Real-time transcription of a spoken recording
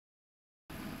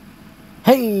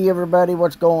Hey everybody,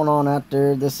 what's going on out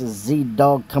there? This is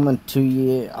Z-Dog coming to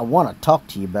you. I want to talk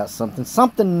to you about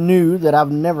something new that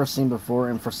I've never seen before.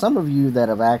 And for some of you that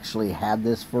have actually had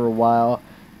this for a while,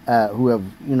 who have,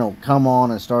 come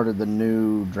on and started the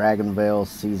new Dragonvale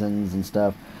seasons and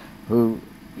stuff, who,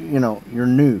 you're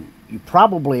new. You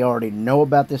probably already know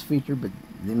about this feature, but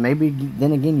maybe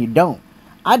then again you don't.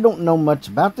 I don't know much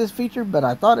about this feature, but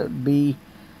I thought it would be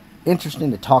interesting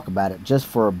to talk about it just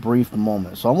for a brief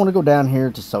moment. So I want to go down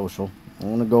here to social. I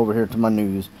want to go over here to my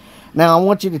news. Now I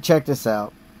want you to check this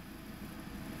out.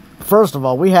 First of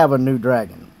all, we have a new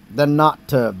dragon, the Not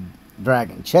Tub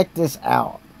dragon. Check this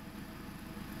out.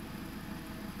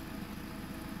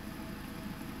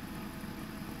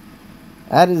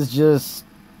 That is just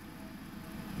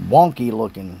wonky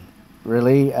looking,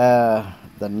 really. The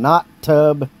Not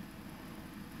Tub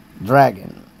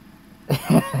dragon.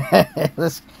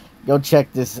 Let's go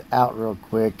check this out real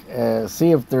quick. See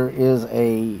if there is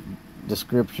a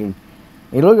description.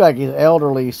 He looked like an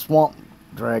elderly swamp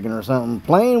dragon or something.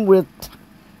 Playing with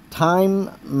time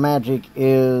magic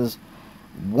is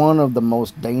one of the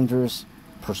most dangerous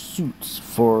pursuits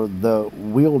for the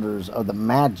wielders of the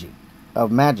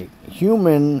magic,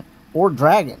 human or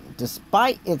dragon.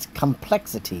 Despite its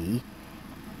complexity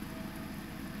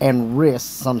and risks,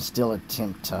 some still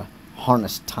attempt to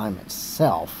harness time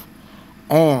itself,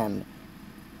 and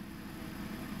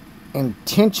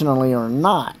intentionally or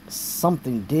not,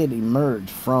 something did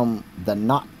emerge from the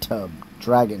Not Tub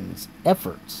dragon's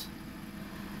efforts.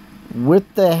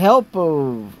 With the help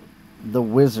of the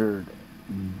wizard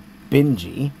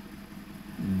Benji,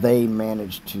 they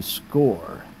managed to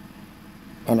score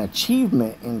an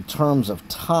achievement in terms of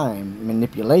time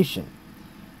manipulation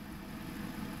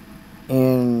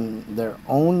in their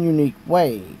own unique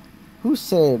way. Who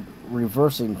said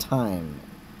reversing time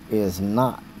is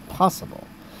not possible?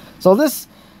 So this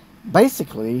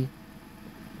basically,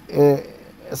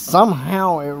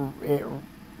 somehow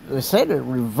they said it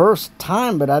reversed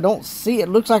time, but I don't see it.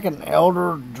 Looks like an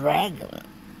elder dragon.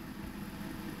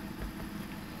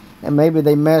 And maybe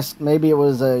maybe it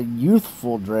was a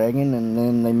youthful dragon, and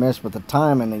then they messed with the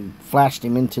time and they flashed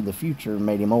him into the future and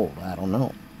made him old. I don't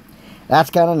know.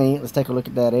 That's kind of neat. Let's take a look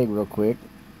at that egg real quick.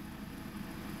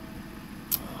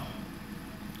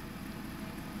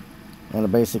 And a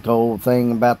basic old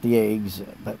thing about the eggs.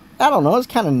 But I don't know, it's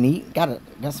kind of neat. Got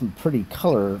some pretty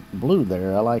color blue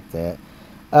there. I like that.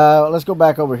 Let's go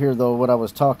back over here, though, what I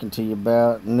was talking to you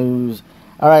about. News.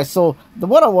 Alright, so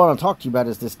what I want to talk to you about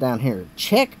is this down here.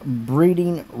 Check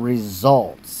breeding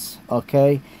results.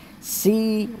 Okay?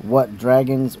 See what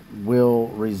dragons will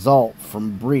result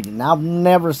from breeding. Now, I've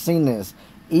never seen this.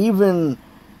 Even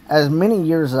as many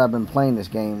years as I've been playing this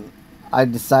game, I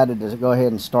decided to go ahead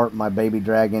and start my baby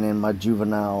dragon and my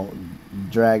juvenile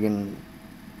dragon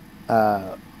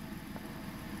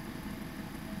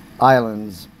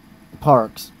islands,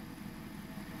 parks.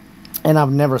 And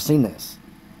I've never seen this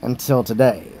until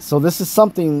today. So this is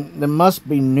something that must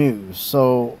be new.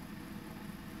 So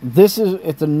it's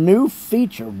a new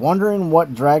feature. Wondering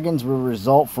what dragons will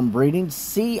result from breeding?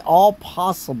 See all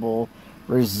possible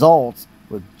results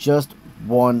with just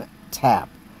one tap.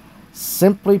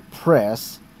 Simply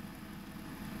press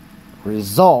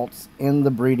results in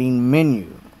the breeding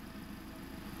menu.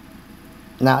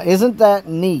 Now, isn't that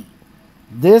neat?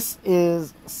 This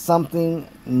is something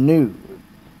new.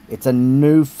 It's a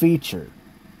new feature.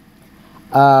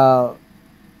 The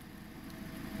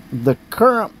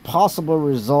current possible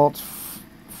results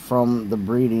from the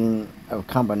breeding of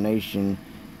combination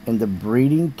in the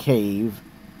breeding cave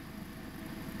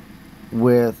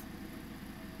with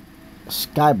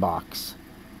skybox,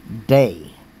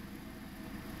 day,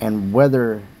 and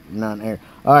weather non-air.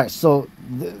 All right, so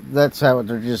that's how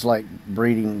they're just like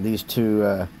breeding these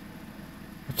two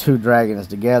dragons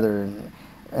together,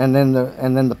 and then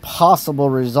the possible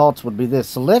results would be this.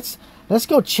 So let's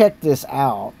go check this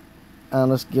out.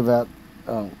 Let's give out.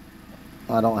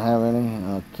 I don't have any.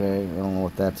 Okay, I don't know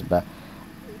what that's about.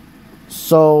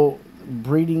 So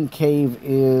breeding cave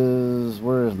is,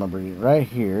 where is my breeding? Right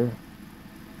here.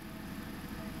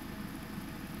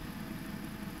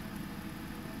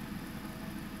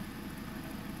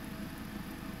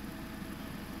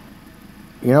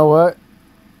 You know what?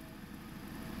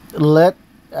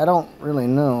 I don't really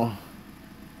know.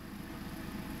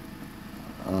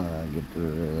 Alright, get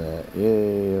rid of that.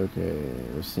 Yeah, okay.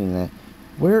 We've seen that.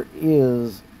 Where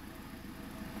is...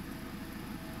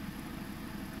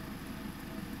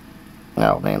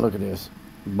 Oh, man, look at this.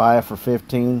 Buy it for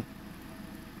 15.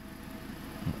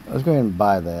 Let's go ahead and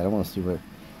buy that. I want to see what...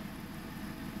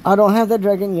 I don't have that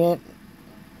dragon yet.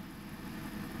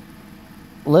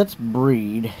 Let's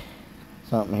breed.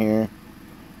 something here.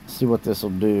 See what this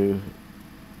will do.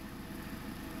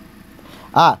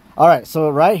 Ah, alright, so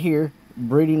right here,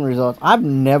 breeding results. I've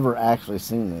never actually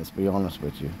seen this, to be honest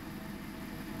with you.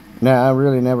 No, I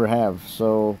really never have.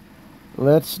 So,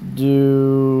 let's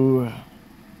do...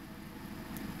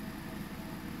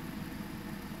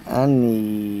 I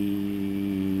need...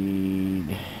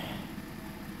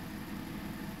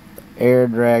 Air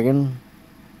Dragon.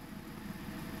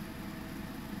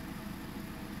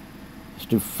 Let's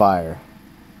do fire.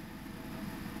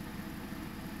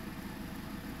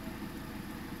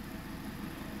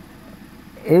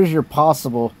 Here's your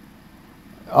possible...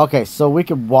 Okay, so we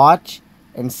could watch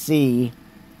and see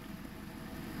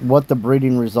what the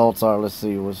breeding results are. Let's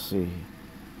see.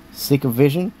 Seek a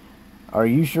vision. Are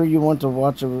you sure you want to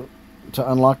watch to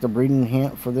unlock the breeding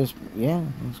hint for this? Yeah,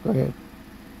 let's go ahead.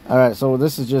 Alright, so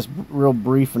this is just real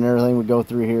brief and everything. We go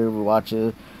through here, we watch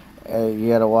it. You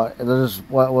gotta watch. There's,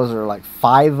 what was there, like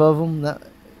 5 of them that,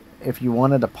 if you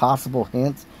wanted a possible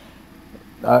hints.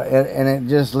 And it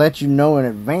just lets you know in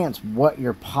advance what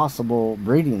your possible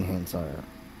breeding hints are.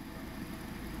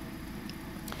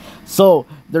 So,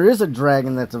 there is a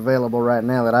dragon that's available right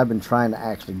now that I've been trying to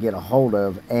actually get a hold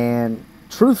of. And,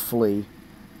 truthfully,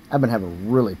 I've been having a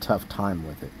really tough time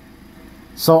with it.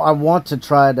 So, I want to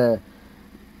try to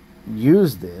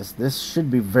use this. This should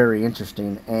be very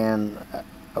interesting and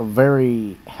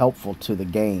very helpful to the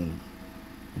game.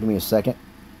 Give me a second.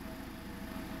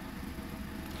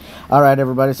 Alright,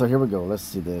 everybody, so here we go. Let's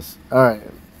see this. Alright.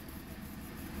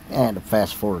 I had to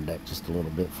fast forward that just a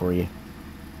little bit for you.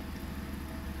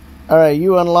 Alright,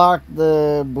 you unlocked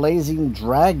the Blazing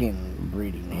Dragon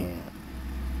breeding hint.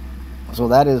 So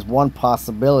that is one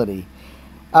possibility.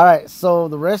 Alright, so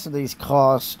the rest of these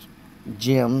cost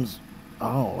gems.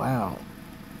 Oh, wow.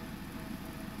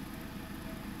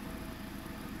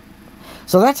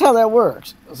 So that's how that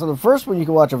works. So the first one you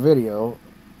can watch a video,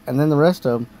 and then the rest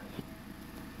of them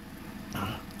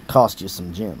cost you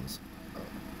some gems.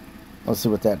 Let's see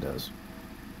what that does.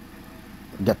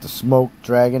 Got the smoke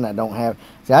dragon. I don't have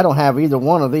either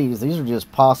one of these. These are just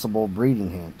possible breeding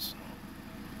hints.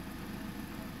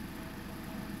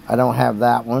 I don't have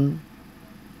that one.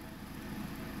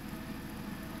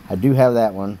 I do have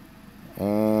that one.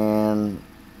 And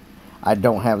I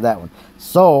don't have that one.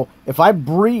 So if I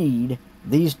breed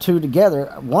these two together,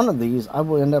 one of these I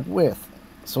will end up with.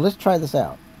 So let's try this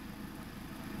out.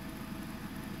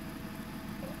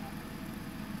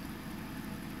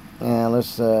 Yeah,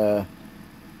 let's go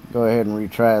ahead and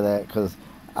retry that, because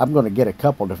I'm going to get a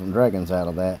couple different dragons out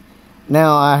of that.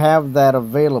 Now, I have that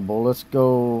available. Let's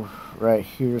go right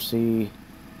here, see.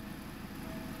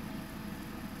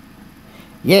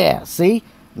 Yeah, see?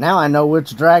 Now I know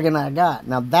which dragon I got.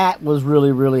 Now, that was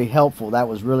really, really helpful. That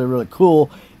was really, really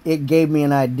cool. It gave me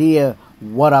an idea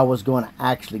what I was going to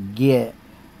actually get.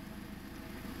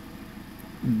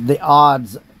 The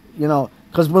odds, you know.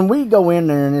 Because when we go in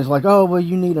there and it's like, oh, well,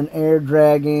 you need an air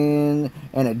dragon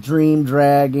and a dream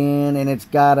dragon, and it's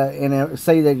got to, and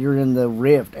say that you're in the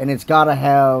rift, and it's got to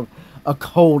have a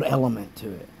cold element to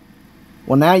it.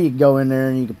 Well, now you go in there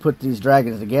and you can put these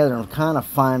dragons together and kind of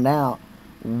find out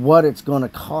what it's going to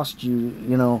cost you,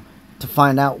 you know, to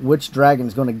find out which dragon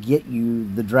is going to get you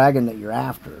the dragon that you're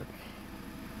after.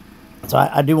 So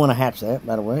I do want to hatch that,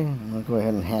 by the way. I'm going to go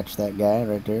ahead and hatch that guy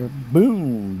right there.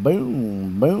 Boom,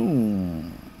 boom,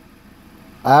 boom.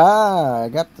 Ah, I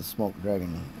got the smoke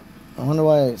dragon. I wonder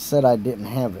why it said I didn't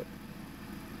have it.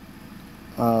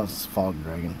 Oh, it's fog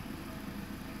dragon.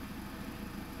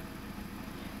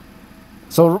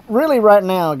 So really right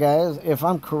now, guys, if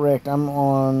I'm correct, I'm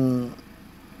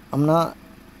not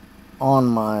on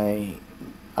my,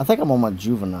 I think I'm on my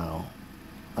juvenile.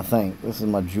 I think this is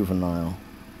my juvenile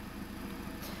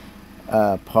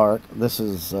park. This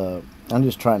is I'm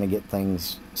just trying to get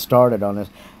things started on this.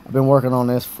 I've been working on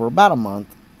this for about a month,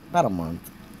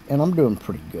 and I'm doing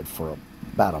pretty good for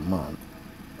about a month.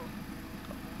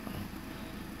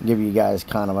 Give you guys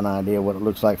kind of an idea what it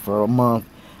looks like for a month.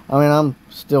 I mean, I'm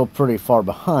still pretty far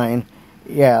behind.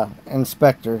 Yeah,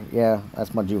 Inspector, yeah,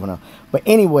 that's my juvenile. But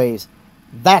anyways,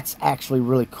 that's actually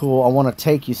really cool. I want to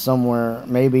take you somewhere.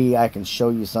 Maybe I can show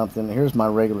you something. Here's my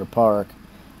regular park.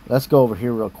 Let's go over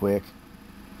here real quick.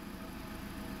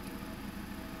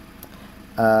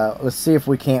 Let's see if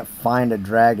we can't find a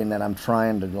dragon that I'm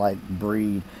trying to like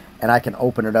breed, and I can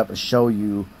open it up and show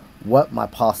you what my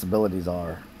possibilities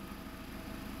are,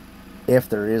 if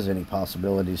there is any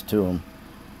possibilities to them.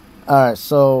 Alright,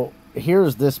 so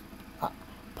here's this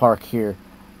park here.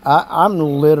 I'm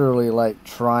literally like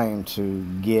trying to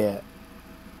get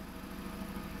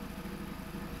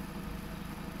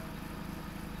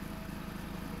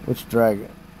which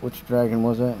dragon? Which dragon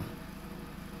was that?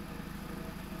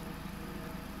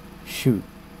 Shoot.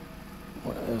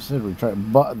 I said we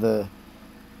tried, but the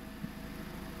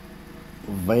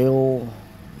Vale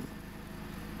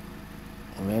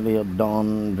of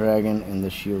Dawn dragon and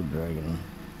the Shield dragon.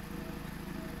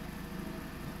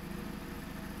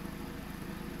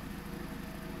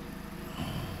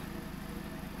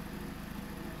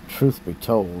 Truth be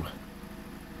told,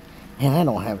 and I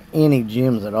don't have any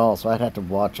gems at all, so I'd have to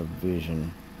watch a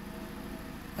vision.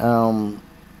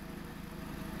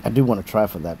 I do want to try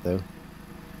for that though,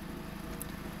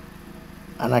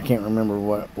 and I can't remember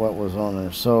what was on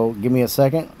there. So give me a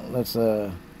second. Let's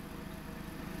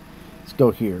go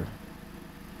here.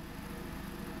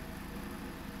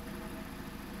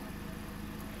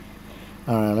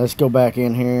 All right, let's go back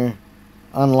in here,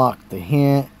 unlock the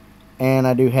hint, and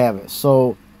I do have it.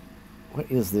 So what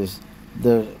is this?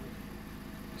 The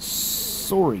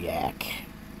Soriac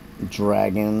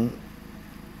dragon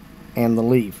and the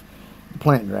leaf, the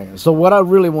plant dragon. So what I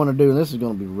really want to do, and this is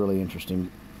going to be really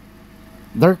interesting,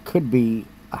 there could be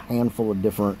a handful of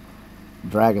different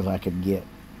dragons I could get.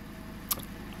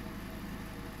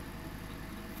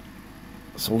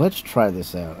 So let's try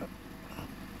this out.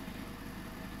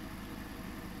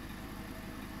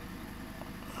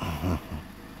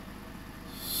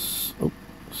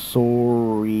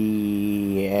 Soriac.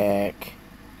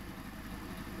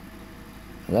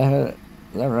 Is that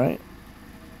right?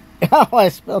 Oh, I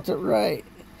spelled it right.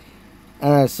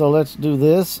 Alright, so let's do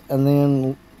this and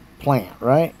then plant,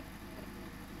 right?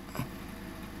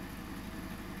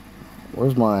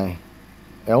 Where's my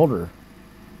elder?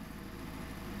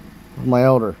 Where's my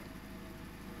elder?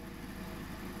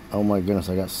 Oh my goodness,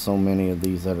 I got so many of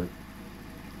these that are...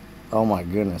 Oh my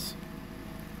goodness.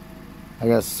 I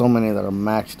got so many that are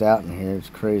maxed out in here. It's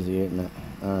crazy, isn't it?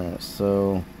 Alright,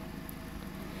 so...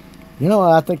 You know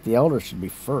what? I think the elder should be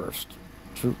first.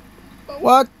 True.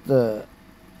 What the...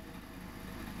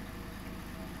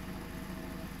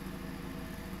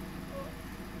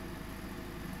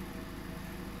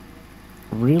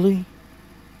 Really?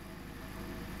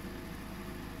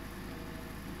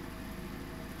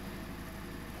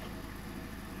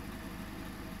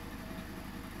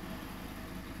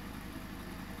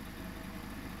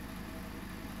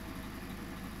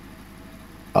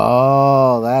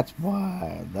 Oh, that's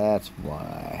why. That's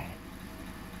why.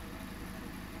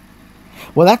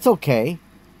 Well, that's okay.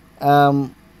 That's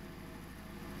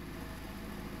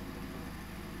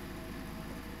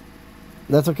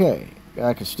okay.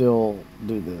 I can still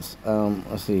do this.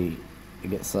 Let's see. I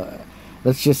guess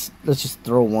let's just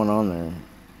throw one on there.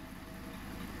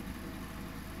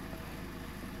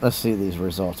 Let's see these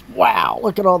results. Wow!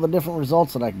 Look at all the different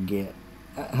results that I can get.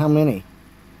 How many?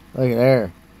 Look at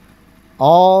there.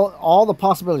 All the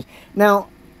possibilities. Now,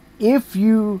 if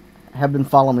you have been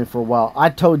following me for a while, I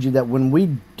told you that when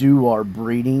we do our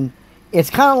breeding, it's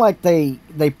kind of like they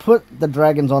put the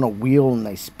dragons on a wheel and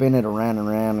they spin it around and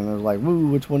around, and they're like, "Woo,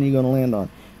 which one are you going to land on?"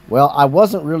 Well, I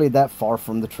wasn't really that far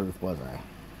from the truth, was I?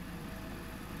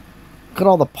 Look at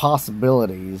all the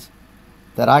possibilities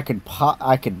that I could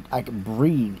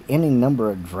breed any number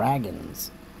of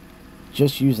dragons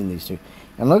just using these two.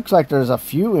 And it looks like there's a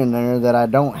few in there that I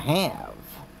don't have.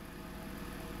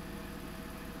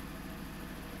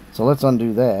 So let's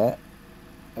undo that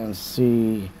and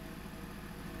see.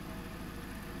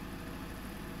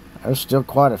 There's still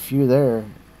quite a few there.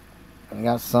 I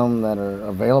got some that are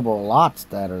available, lots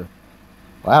that are...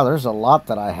 Wow, there's a lot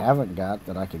that I haven't got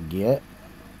that I could get.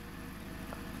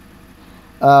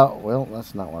 Well,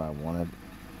 that's not what I wanted.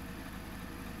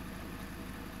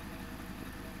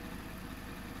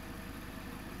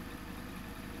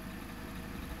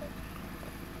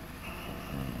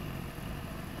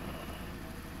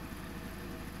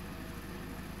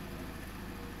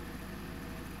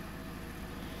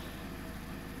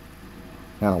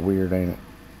 Kind of weird, ain't it?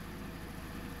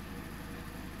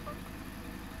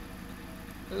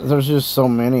 There's just so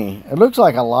many. It looks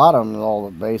like a lot of them, all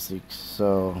the basics.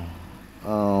 So,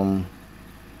 I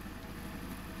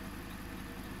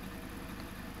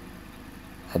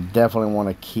definitely want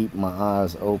to keep my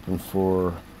eyes open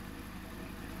for...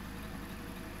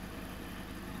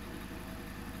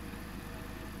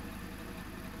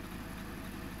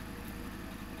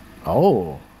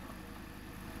 Oh.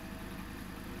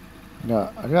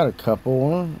 I got a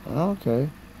couple of them. Okay.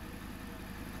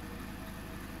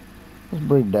 Let's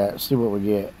breed that. See what we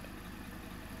get.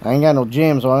 I ain't got no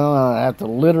gems, so I have to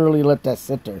literally let that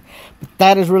sit there. But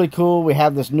that is really cool. We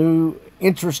have this new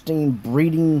interesting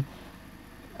breeding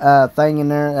thing in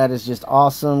there. That is just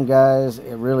awesome, guys.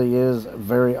 It really is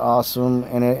very awesome.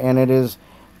 And it is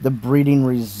the breeding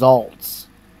results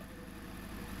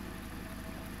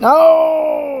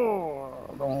No!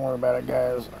 Don't worry about it,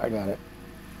 guys. I got it.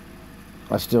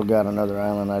 I still got another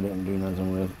island I didn't do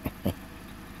nothing with.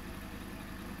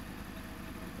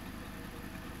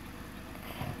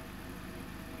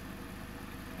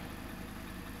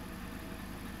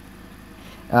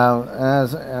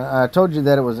 As I told you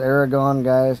that it was Aragon,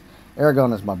 guys.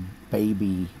 Aragon is my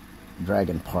baby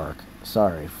dragon park.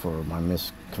 Sorry for my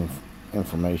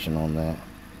misinformation on that.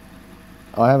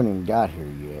 Oh, I haven't even got here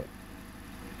yet.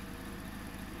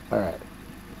 Alright.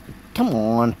 Come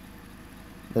on.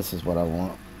 This is what I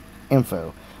want.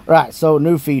 Info. Right, so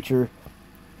new feature.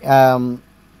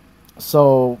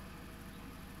 So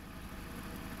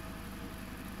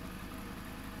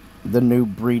the new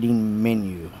breeding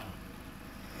menu.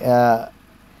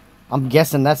 I'm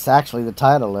guessing that's actually the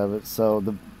title of it. So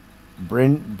the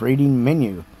breeding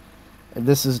menu.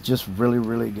 This is just really,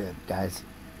 really good, guys.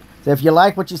 So if you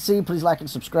like what you see, please like and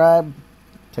subscribe.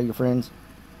 Tell your friends,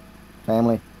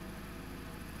 family,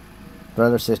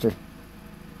 brother, sister,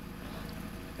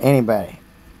 anybody.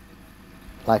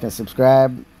 Like and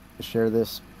subscribe. Share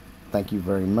this. Thank you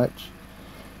very much.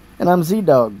 And I'm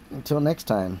Z-Dog. Until next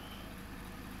time.